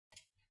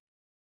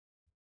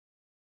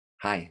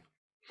Hi.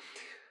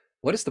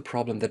 What is the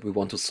problem that we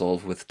want to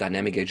solve with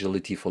dynamic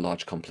agility for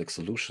large complex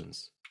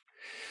solutions?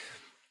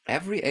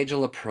 Every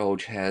agile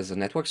approach has a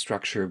network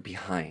structure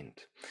behind.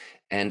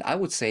 And I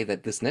would say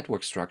that this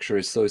network structure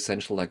is so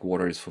essential like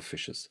water is for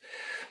fishes.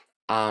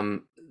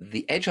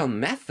 The agile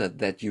method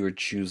that you're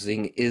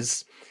choosing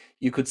is,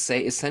 you could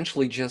say,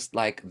 essentially just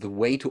like the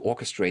way to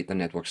orchestrate the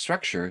network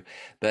structure.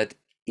 But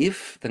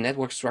if the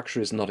network structure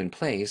is not in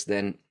place,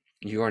 then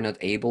you are not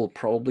able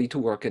probably to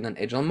work in an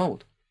agile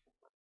mode.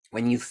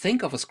 When you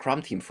think of a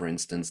Scrum team, for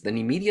instance, then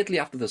immediately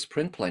after the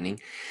sprint planning,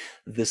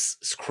 this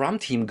Scrum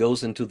team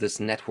goes into this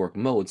network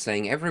mode,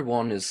 saying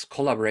everyone is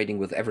collaborating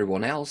with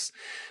everyone else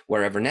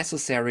wherever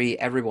necessary.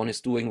 Everyone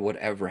is doing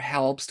whatever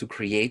helps to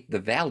create the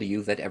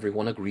value that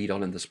everyone agreed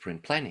on in the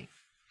sprint planning.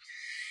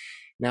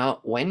 Now,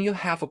 when you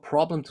have a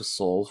problem to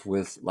solve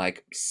with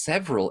like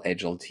several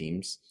agile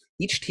teams,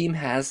 each team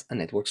has a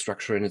network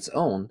structure in its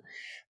own,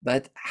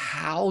 but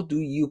how do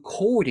you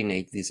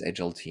coordinate these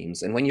agile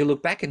teams? And when you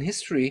look back in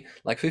history,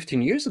 like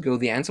 15 years ago,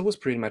 the answer was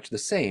pretty much the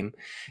same.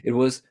 It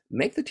was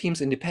make the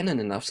teams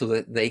independent enough so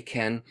that they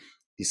can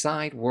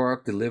decide,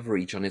 work, deliver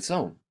each on its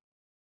own,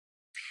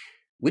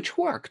 which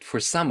worked for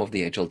some of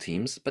the agile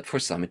teams, but for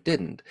some it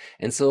didn't.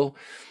 And so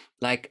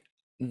like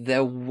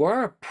there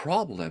were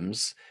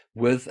problems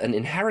with an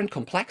inherent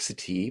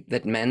complexity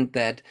that meant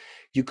that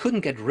you couldn't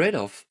get rid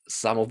of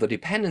some of the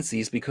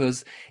dependencies,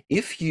 because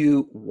if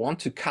you want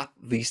to cut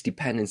these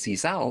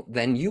dependencies out,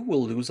 then you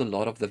will lose a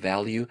lot of the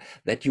value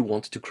that you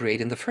wanted to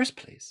create in the first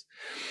place.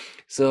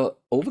 So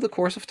over the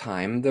course of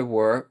time, there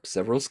were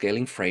several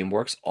scaling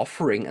frameworks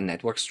offering a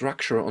network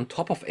structure on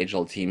top of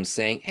agile teams,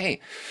 saying,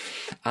 hey,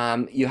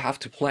 you have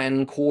to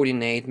plan,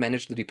 coordinate,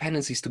 manage the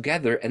dependencies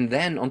together. And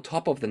then on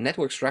top of the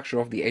network structure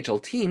of the agile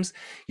teams,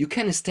 you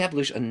can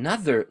establish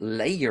another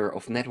layer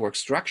of network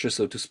structure,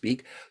 so to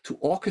speak, to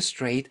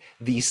orchestrate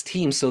these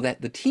teams so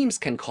that the teams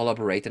can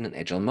collaborate in an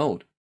agile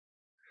mode.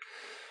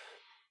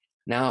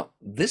 Now,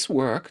 this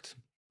worked,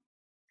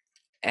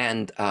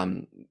 and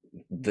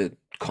the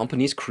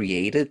companies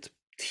created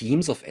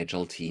teams of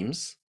agile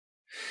teams.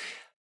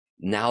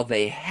 Now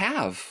they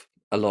have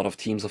a lot of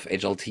teams of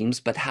agile teams,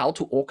 but how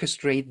to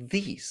orchestrate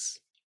these?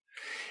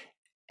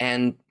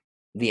 And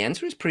the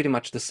answer is pretty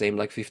much the same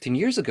like 15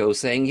 years ago,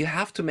 saying you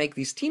have to make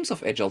these teams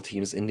of agile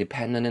teams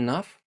independent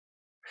enough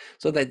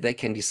so that they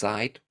can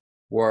decide,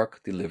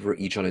 work, deliver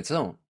each on its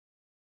own.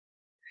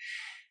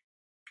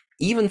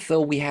 Even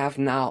though we have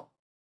now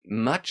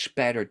much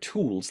better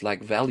tools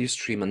like value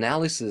stream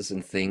analysis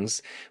and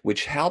things,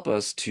 which help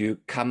us to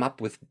come up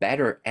with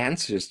better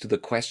answers to the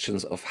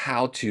questions of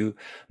how to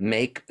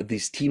make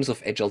these teams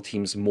of agile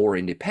teams more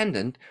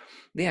independent,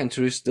 the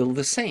answer is still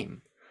the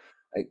same.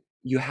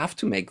 You have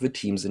to make the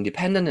teams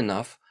independent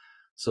enough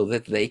so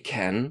that they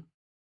can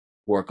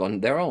work on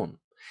their own.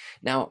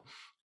 Now,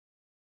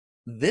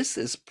 this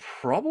is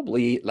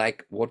probably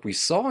like what we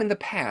saw in the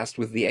past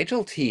with the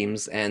agile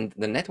teams and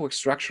the network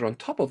structure on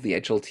top of the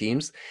agile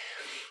teams.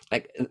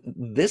 Like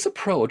this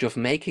approach of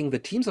making the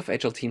teams of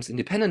agile teams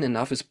independent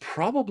enough is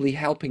probably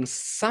helping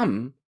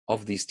some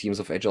of these teams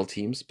of agile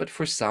teams, but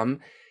for some,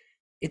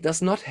 it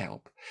does not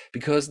help,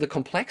 because the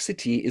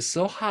complexity is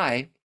so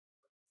high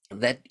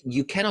that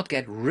you cannot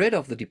get rid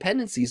of the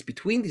dependencies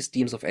between these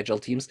teams of agile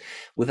teams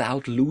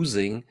without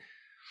losing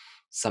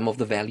some of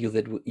the value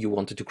that you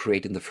wanted to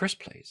create in the first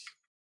place.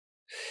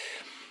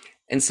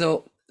 And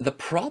so the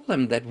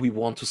problem that we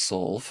want to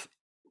solve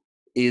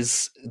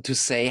is to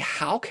say,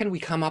 how can we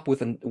come up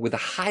with a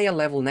higher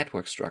level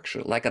network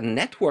structure, like a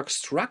network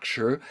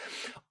structure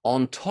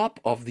on top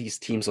of these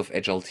teams of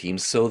agile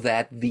teams, so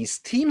that these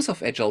teams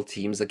of agile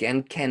teams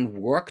again can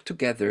work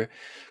together,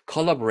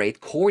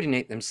 collaborate,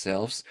 coordinate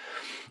themselves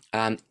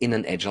in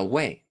an agile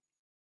way.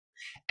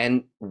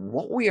 And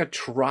what we are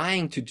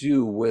trying to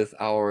do with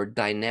our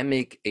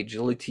dynamic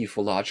agility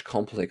for large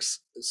complex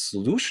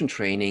solution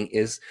training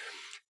is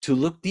to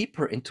look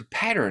deeper into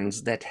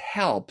patterns that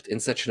helped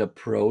in such an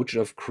approach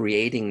of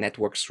creating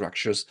network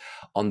structures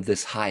on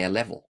this higher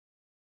level.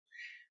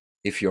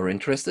 If you're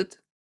interested,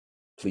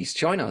 please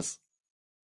join us.